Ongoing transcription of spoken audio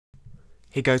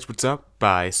Hey guys, what's up?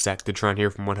 Sectatron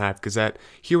here from OneHive Gazette,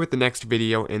 here with the next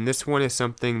video, and this one is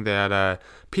something that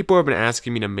people have been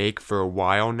asking me to make for a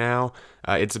while now.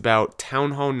 It's about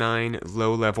Town Hall 9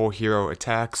 low-level hero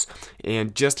attacks,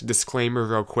 and just a disclaimer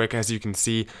real quick, as you can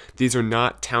see, these are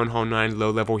not Town Hall 9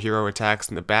 low-level hero attacks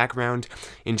in the background.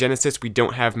 In Genesis, we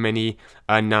don't have many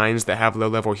 9s that have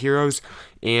low-level heroes,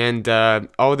 and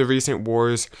all the recent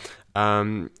wars,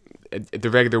 the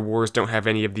regular wars don't have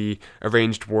any of the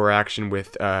arranged war action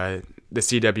with the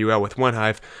CWL with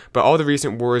OneHive, but all the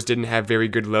recent wars didn't have very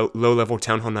good low-level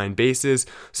Town Hall 9 bases,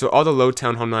 so all the low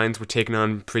Town Hall 9s were taking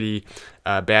on pretty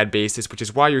bad bases, which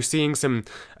is why you're seeing some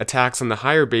attacks on the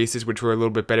higher bases, which were a little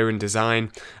bit better in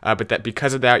design, but that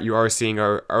because of that, you are seeing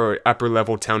our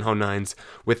upper-level Town Hall 9s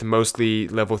with mostly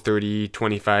level 30,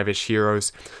 25-ish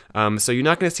heroes. So you're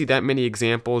not going to see that many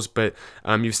examples, but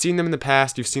you've seen them in the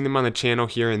past, you've seen them on the channel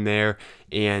here and there,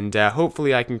 and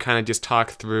hopefully I can kind of just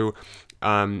talk through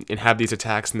and have these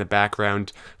attacks in the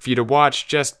background for you to watch,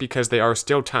 just because they are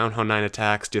still Town Hall 9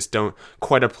 attacks, just don't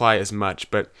quite apply as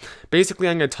much. But basically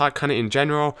I'm going to talk kind of in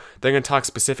general, then I'm going to talk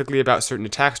specifically about certain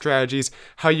attack strategies,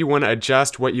 how you want to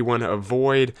adjust, what you want to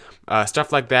avoid,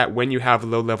 stuff like that when you have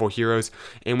low-level heroes.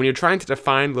 And when you're trying to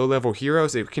define low-level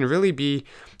heroes, it can really be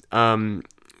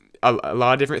a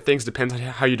lot of different things, depends on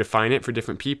how you define it for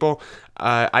different people.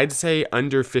 I'd say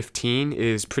under 15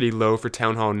 is pretty low for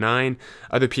Town Hall 9.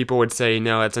 Other people would say,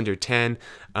 no, that's under 10.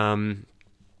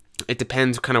 It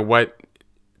depends kind of what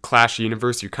Clash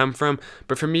universe you come from,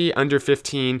 but for me, under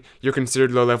 15, you're considered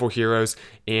low-level heroes,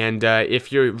 and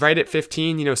if you're right at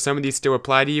 15, you know, some of these still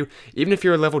apply to you. Even if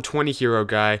you're a level 20 hero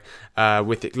guy,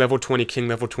 with level 20 king,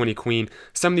 level 20 queen,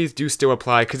 some of these do still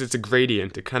apply, because it's a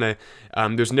gradient. It kind of,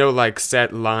 there's no, like,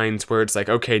 set lines where it's like,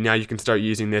 okay, now you can start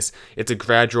using this. It's a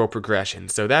gradual progression.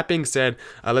 So that being said,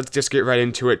 let's just get right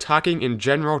into it. Talking in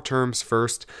general terms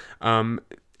first,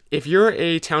 if you're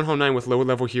a Town Hall 9 with lower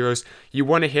level heroes, you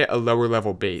want to hit a lower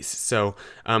level base. So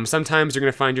sometimes you're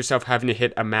going to find yourself having to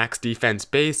hit a max defense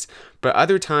base, but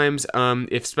other times,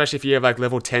 especially if you have like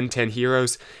level 10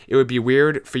 heroes, it would be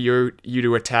weird for you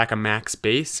to attack a max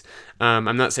base.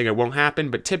 I'm not saying it won't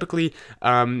happen, but typically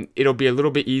it'll be a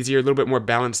little bit easier, a little bit more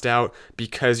balanced out,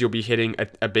 because you'll be hitting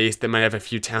a base that might have a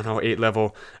few Town Hall 8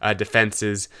 level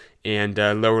defenses and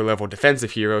lower level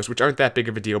defensive heroes, which aren't that big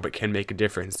of a deal but can make a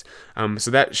difference.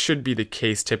 So that should be the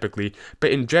case typically. But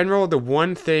in general, the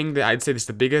one thing that I'd say is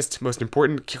the biggest, most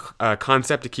important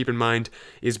concept to keep in mind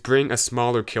is bring a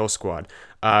smaller kill squad.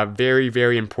 Very,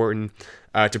 very important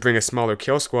to bring a smaller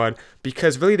kill squad,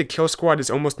 because really the kill squad is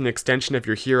almost an extension of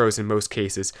your heroes in most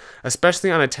cases,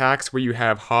 especially on attacks where you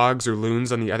have hogs or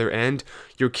loons on the other end.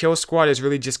 Your kill squad is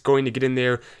really just going to get in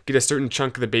there, get a certain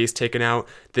chunk of the base taken out,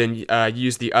 then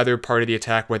use the other part of the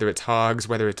attack, whether it's hogs,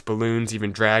 whether it's balloons,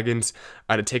 even dragons,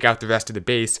 to take out the rest of the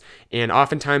base. And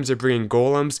oftentimes they're bringing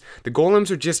golems. The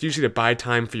golems are just usually to buy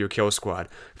time for your kill squad,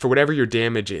 for whatever your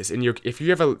damage is. And if you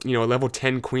have a level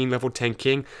 10 queen, level 10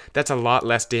 king, that's a lot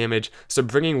less damage. So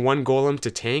bringing one golem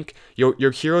to tank,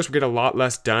 your heroes will get a lot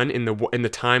less done in the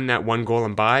time that one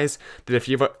golem buys, than if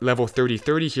you have a level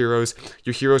 30 heroes,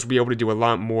 your heroes will be able to do a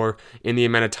lot more in the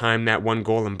amount of time that one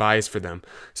golem buys for them.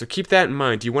 So keep that in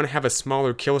mind. You want to have a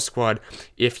smaller kill squad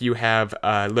if you have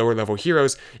lower level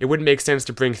heroes. It wouldn't make sense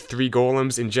to bring 3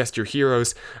 golems in just your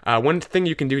heroes. One thing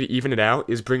you can do to even it out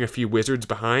is bring a few wizards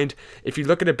behind. If you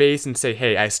look at a base and say,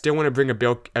 hey, I still want to bring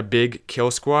a big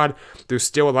kill squad, there's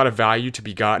still a lot of value to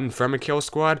be gotten from a kill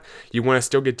squad. You want to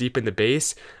still get deep in the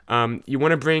base. You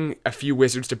want to bring a few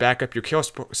wizards to back up your kill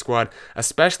squad,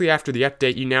 especially after the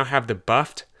update. You now have the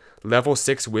buffed level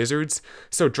 6 wizards,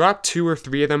 so drop 2 or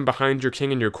 3 of them behind your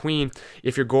king and your queen.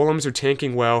 If your golems are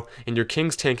tanking well and your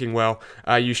king's tanking well,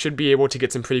 you should be able to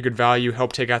get some pretty good value,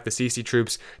 help take out the CC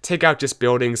troops, take out just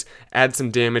buildings, add some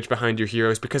damage behind your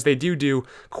heroes, because they do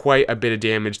quite a bit of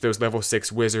damage, those level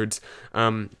 6 wizards.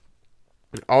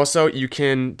 Also, you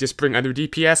can just bring other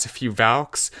DPS, a few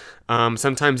Valks.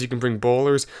 Sometimes you can bring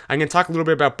bowlers. I'm going to talk a little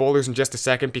bit about bowlers in just a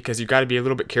second, because you got to be a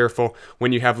little bit careful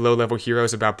when you have low-level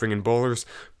heroes about bringing bowlers.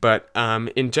 But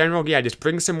in general, yeah, just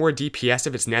bring some more DPS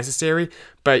if it's necessary,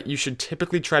 but you should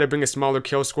typically try to bring a smaller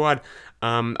kill squad.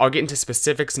 I'll get into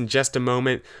specifics in just a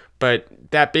moment, but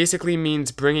that basically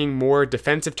means bringing more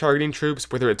defensive targeting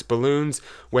troops, whether it's balloons,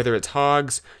 whether it's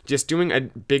hogs, just doing a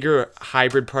bigger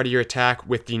hybrid part of your attack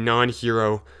with the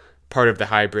non-hero part of the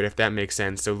hybrid, if that makes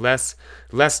sense. So less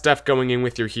stuff going in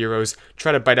with your heroes,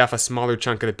 try to bite off a smaller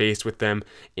chunk of the base with them,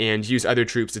 and use other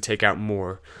troops to take out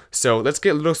more. So let's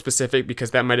get a little specific,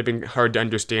 because that might have been hard to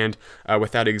understand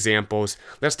without examples.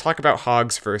 Let's talk about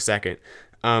hogs for a second.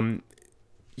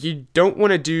 You don't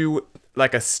want to do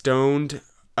like a stoned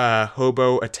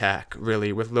hobo attack,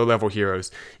 really, with low-level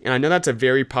heroes. And I know that's a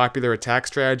very popular attack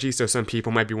strategy, so some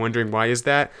people might be wondering, why is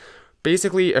that?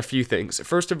 Basically, a few things.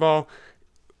 First of all,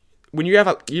 when you don't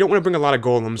want to bring a lot of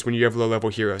golems when you have low-level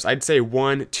heroes. I'd say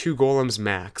 1-2 golems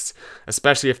max,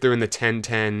 especially if they're in the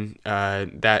 10-10,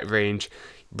 that range.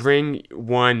 Bring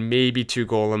 1, maybe 2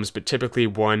 golems, but typically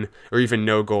 1 or even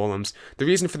no golems. The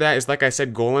reason for that is, like I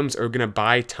said, golems are going to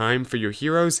buy time for your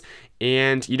heroes,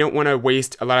 and you don't want to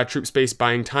waste a lot of troop space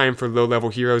buying time for low-level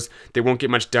heroes. They won't get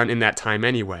much done in that time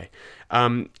anyway.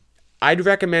 I'd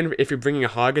recommend, if you're bringing a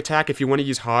hog attack, if you want to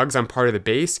use hogs on part of the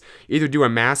base, either do a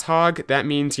mass hog. That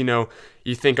means, you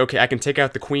think, okay, I can take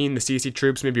out the queen, the CC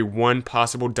troops, maybe 1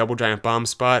 possible double giant bomb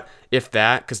spot, if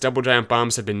that, because double giant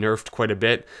bombs have been nerfed quite a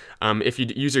bit. If you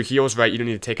use your heals right, you don't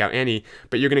need to take out any,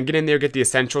 but you're going to get in there, get the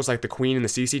essentials like the queen and the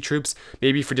CC troops,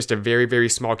 maybe for just a very, very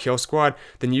small kill squad,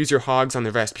 then use your hogs on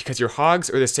the rest, because your hogs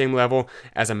are the same level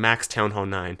as a max Town Hall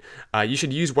 9. You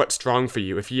should use what's strong for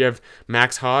you. If you have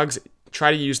max hogs, try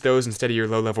to use those instead of your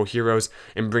low-level heroes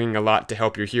and bringing a lot to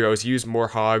help your heroes. Use more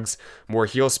hogs, more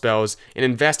heal spells, and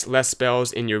invest less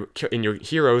spells in your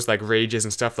heroes like rages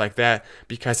and stuff like that,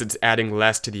 because it's adding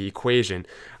less to the equation.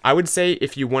 I would say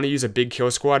if you want to use a big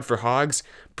kill squad for hogs,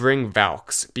 bring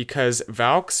Valks, because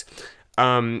Valks,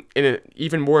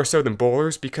 even more so than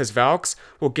bowlers, because Valks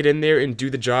will get in there and do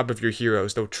the job of your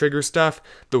heroes. They'll trigger stuff,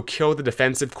 they'll kill the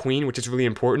defensive queen, which is really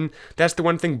important. That's the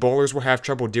one thing bowlers will have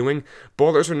trouble doing.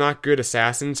 Bowlers are not good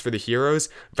assassins for the heroes.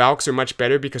 Valks are much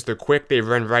better because they're quick, they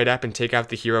run right up and take out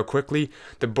the hero quickly.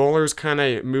 The bowlers kind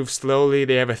of move slowly,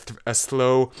 they have a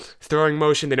slow throwing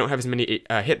motion, they don't have as many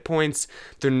hit points,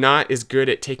 they're not as good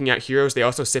at taking out heroes, they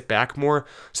also sit back more,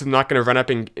 so they're not going to run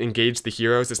up and engage the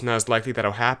heroes. It's not as likely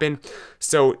that'll happen.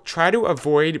 So try to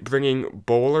avoid bringing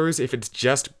bowlers if it's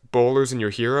just bowlers and your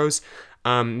heroes.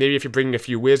 Maybe if you're bringing a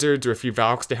few wizards or a few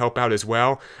Valks to help out as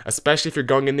well, especially if you're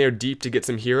going in there deep to get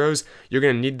some heroes, you're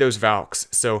going to need those Valks.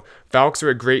 So Valks are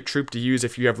a great troop to use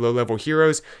if you have low-level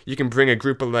heroes. You can bring a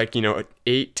group of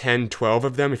 8, 10, 12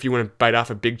 of them if you want to bite off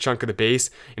a big chunk of the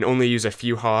base and only use a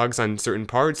few hogs on certain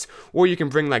parts, or you can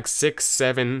bring 6,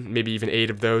 7, maybe even 8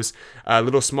 of those, a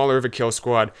little smaller of a kill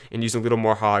squad and use a little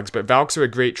more hogs. But Valks are a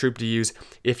great troop to use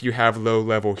if you have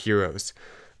low-level heroes.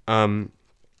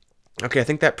 Okay, I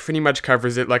think that pretty much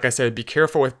covers it. Like I said, be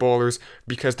careful with bowlers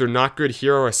because they're not good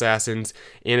hero assassins,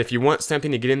 and if you want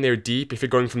something to get in there deep, if you're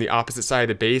going from the opposite side of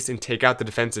the base and take out the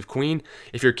defensive queen,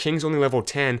 if your king's only level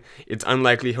 10, it's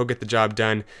unlikely he'll get the job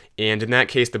done, and in that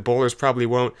case, the bowlers probably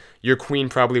won't. Your queen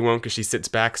probably won't because she sits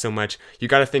back so much. You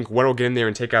got to think what'll get in there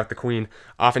and take out the queen.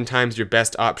 Oftentimes, your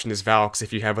best option is Valks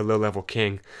if you have a low-level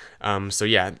king. So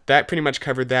yeah, that pretty much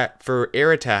covered that. For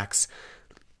air attacks,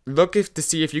 look to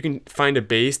see if you can find a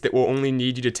base that will only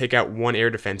need you to take out 1 air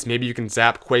defense. Maybe you can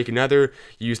zap Quake another,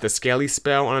 use the Scaly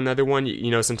spell on another one.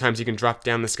 Sometimes you can drop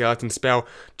down the Skeleton spell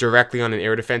directly on an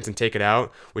air defense and take it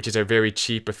out, which is a very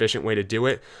cheap, efficient way to do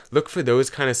it. Look for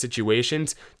those kind of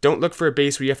situations. Don't look for a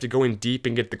base where you have to go in deep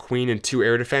and get the queen and 2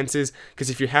 air defenses, because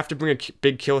if you have to bring a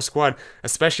big kill squad,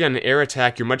 especially on an air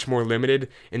attack, you're much more limited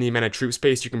in the amount of troop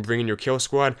space you can bring in your kill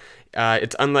squad.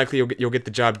 It's unlikely you'll get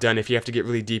the job done if you have to get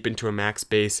really deep into a max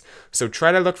base. So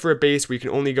try to look for a base where you can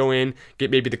only go in,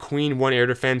 get maybe the queen, 1 air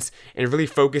defense, and really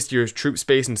focus your troop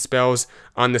space and spells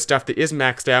on the stuff that is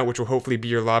maxed out, which will hopefully be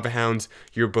your lava hounds,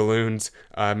 your balloons,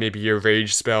 maybe your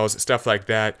rage spells, stuff like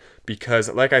that. Because,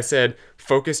 like I said,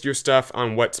 focus your stuff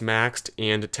on what's maxed,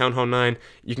 and at Town Hall 9,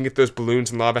 you can get those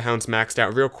balloons and lava hounds maxed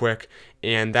out real quick,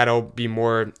 and that'll be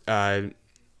more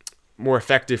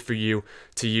effective for you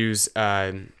to use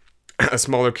a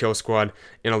smaller kill squad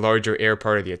in a larger air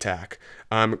part of the attack.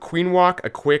 Queen walk, a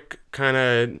quick kind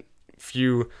of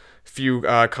few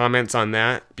comments on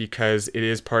that, because it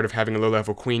is part of having a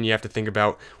low-level queen. You have to think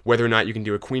about whether or not you can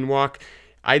do a queen walk.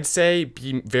 I'd say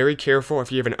be very careful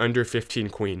if you have an under 15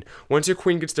 queen. Once your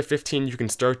queen gets to 15, you can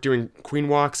start doing queen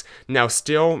walks. Now,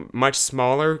 still much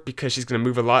smaller because she's going to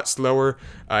move a lot slower.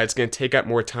 It's going to take up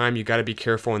more time. You got to be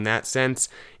careful in that sense.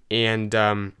 And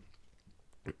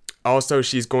also,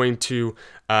 she's going to,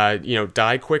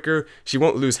 die quicker. She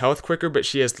won't lose health quicker, but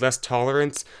she has less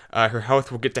tolerance. Her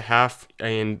health will get to half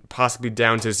and possibly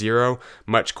down to 0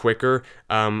 much quicker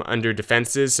under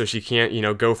defenses, so she can't,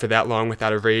 go for that long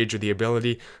without a rage or the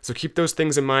ability. So keep those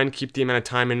things in mind, keep the amount of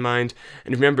time in mind.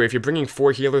 And remember, if you're bringing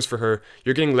 4 healers for her,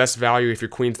 you're getting less value if your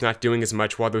queen's not doing as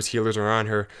much while those healers are on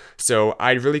her. So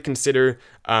I'd really consider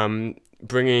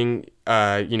bringing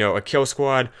a kill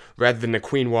squad rather than a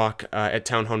queen walk at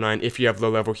Town Hall 9 if you have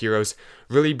low-level heroes.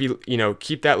 Really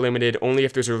keep that limited. Only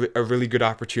if there's a really good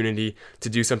opportunity to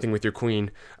do something with your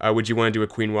queen would you want to do a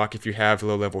queen walk if you have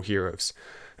low-level heroes.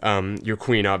 your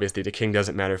queen, obviously. The king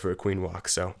doesn't matter for a queen walk,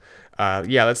 so...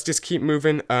 yeah, let's just keep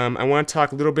moving. I want to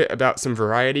talk a little bit about some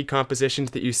variety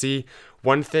compositions that you see.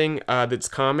 One thing that's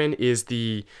common is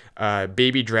the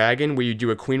baby dragon, where you do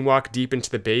a queen walk deep into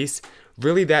the base.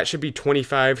 Really, that should be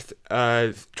 25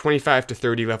 to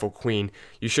 30 level queen.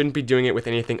 You shouldn't be doing it with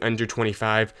anything under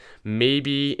 25.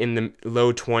 Maybe in the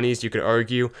low 20s, you could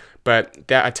argue. But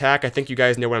that attack, I think you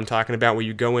guys know what I'm talking about, where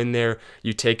you go in there,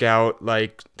 you take out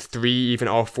like 3, even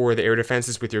all 4 of the air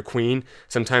defenses with your queen.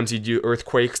 Sometimes you do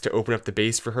earthquakes to open up the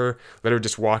base for her, let her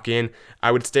just walk in.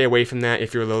 I would stay away from that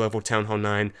if you're a low-level Town Hall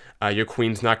 9. Your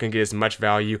queen's not going to get as much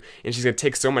value, and she's going to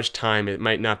take so much time, it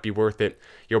might not be worth it.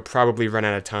 You'll probably run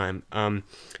out of time.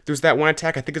 There's that one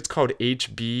attack, I think it's called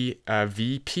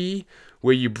HBVP,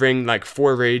 where you bring like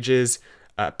 4 rages,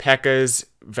 P.E.K.K.A.s,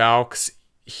 Valks,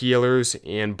 healers,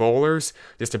 and bowlers.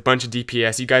 Just a bunch of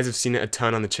DPS. You guys have seen it a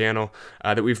ton on the channel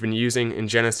that we've been using in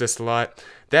Genesis a lot.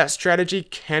 That strategy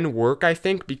can work, I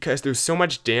think, because there's so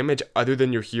much damage other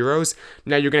than your heroes.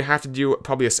 Now you're going to have to do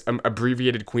probably an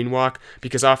abbreviated queen walk,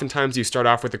 because oftentimes you start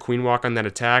off with a queen walk on that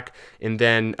attack, and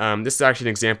then this is actually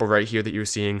an example right here that you're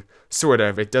seeing. Sort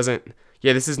of. It doesn't...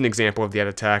 Yeah, this is an example of that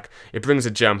attack. It brings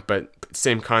a jump, but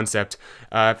same concept.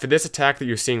 For this attack that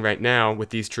you're seeing right now with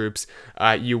these troops,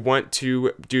 you want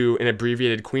to do an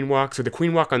abbreviated queen walk. So the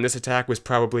queen walk on this attack was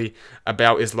probably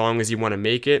about as long as you want to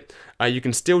make it. You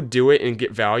can still do it and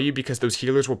get value because those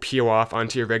healers will peel off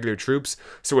onto your regular troops.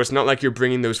 So it's not like you're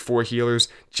bringing those 4 healers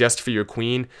just for your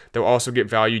queen. They'll also get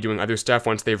value doing other stuff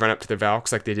once they run up to the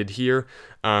Valks like they did here.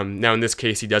 Now in this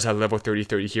case, he does have level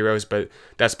 30 heroes, but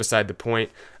that's beside the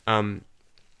point.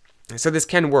 So this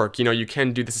can work, you know, you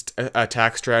can do this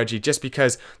attack strategy just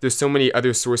because there's so many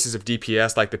other sources of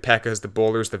DPS like the P.E.K.K.A.s, the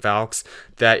bowlers, the Valks,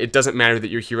 that it doesn't matter that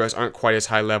your heroes aren't quite as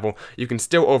high level. You can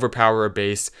still overpower a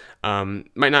base.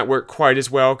 Might not work quite as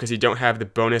well because you don't have the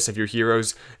bonus of your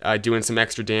heroes doing some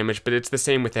extra damage, but it's the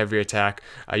same with every attack.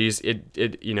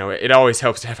 It always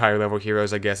helps to have higher level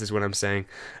heroes, I guess is what I'm saying.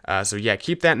 So yeah,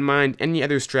 keep that in mind. Any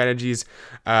other strategies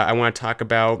I want to talk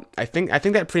about? I think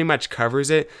that pretty much covers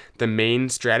it. The main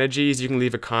strategy. You can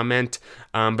leave a comment,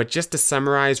 but just to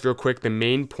summarize real quick, the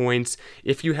main points: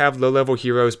 if you have low-level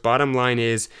heroes, bottom line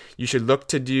is you should look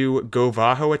to do Go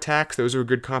Vaho attacks. Those are a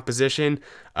good composition.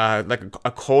 Like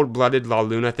a cold-blooded La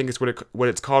Luna, I think is what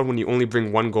it's called when you only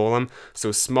bring 1 golem.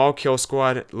 So small kill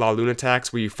squad La Luna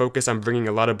attacks where you focus on bringing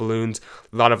a lot of balloons,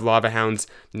 a lot of lava hounds,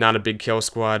 not a big kill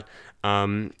squad.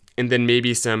 And then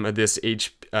maybe some of this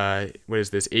HBVP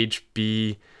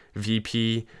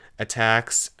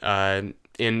attacks.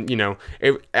 And, you know,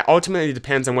 it ultimately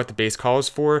depends on what the base calls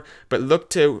for, but look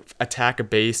to attack a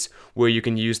base where you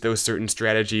can use those certain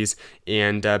strategies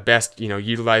and best, you know,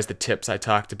 utilize the tips I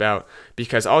talked about,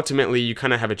 because ultimately you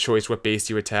kind of have a choice what base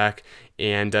you attack,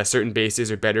 and certain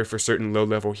bases are better for certain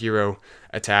low-level hero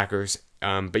attackers.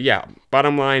 But yeah,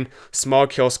 bottom line, small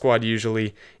kill squad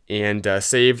usually, and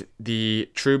save the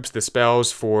troops, the spells,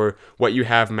 for what you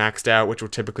have maxed out, which will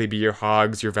typically be your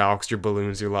hogs, your Valks, your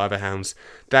balloons, your lava hounds,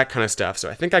 that kind of stuff. So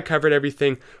I think I covered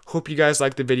everything. Hope you guys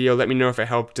liked the video. Let me know if it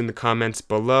helped in the comments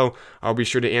below. I'll be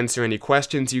sure to answer any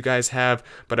questions you guys have,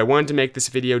 but I wanted to make this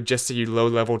video just so you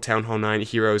low-level Town Hall 9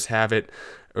 heroes have it,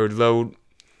 or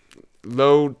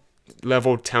low-level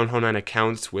Town Hall 9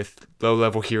 accounts with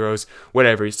low-level heroes,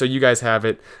 whatever, so you guys have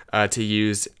it to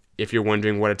use if you're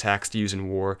wondering what attacks to use in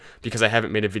war, because I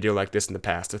haven't made a video like this in the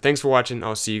past. So thanks for watching.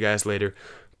 I'll see you guys later.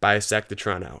 Bye,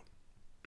 Sectatron out.